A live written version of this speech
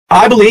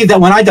I believe that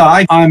when I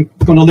die, I'm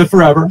going to live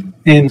forever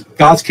in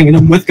God's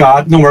kingdom with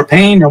God. No more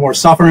pain, no more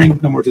suffering,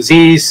 no more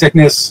disease,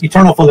 sickness,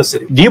 eternal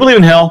felicity. Do you believe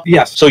in hell?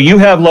 Yes. So you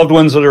have loved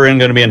ones that are going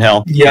to be in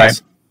hell?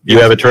 Yes. Right? You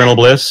have eternal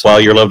bliss while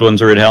your loved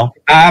ones are in hell?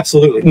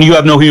 Absolutely. And you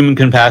have no human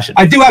compassion?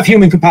 I do have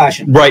human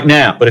compassion. Right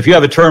now. But if you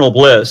have eternal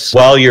bliss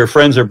while your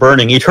friends are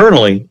burning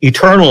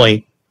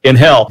eternally in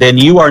hell, then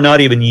you are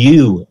not even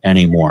you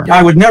anymore.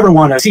 I would never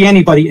want to see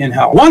anybody in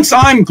hell. Once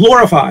I'm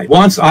glorified,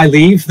 once I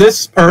leave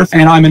this earth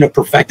and I'm in a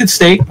perfected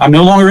state, I'm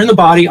no longer in the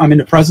body, I'm in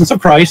the presence of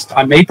Christ,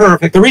 I'm made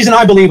perfect. The reason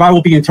I believe I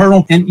will be in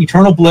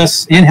eternal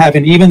bliss in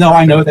heaven, even though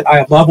I know that I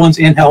have loved ones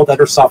in hell that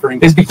are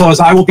suffering, is because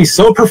I will be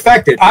so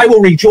perfected. I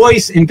will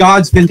rejoice in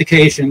God's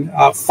vindication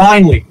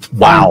finally.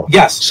 Wow.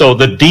 Yes. So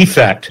the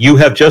defect, you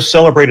have just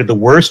celebrated the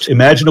worst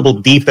imaginable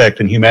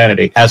defect in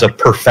humanity as a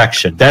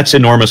perfection. That's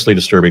enormously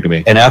disturbing to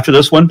me. And after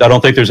this one, I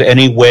don't think there's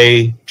any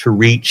way to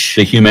reach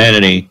the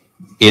humanity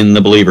in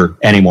the believer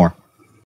anymore.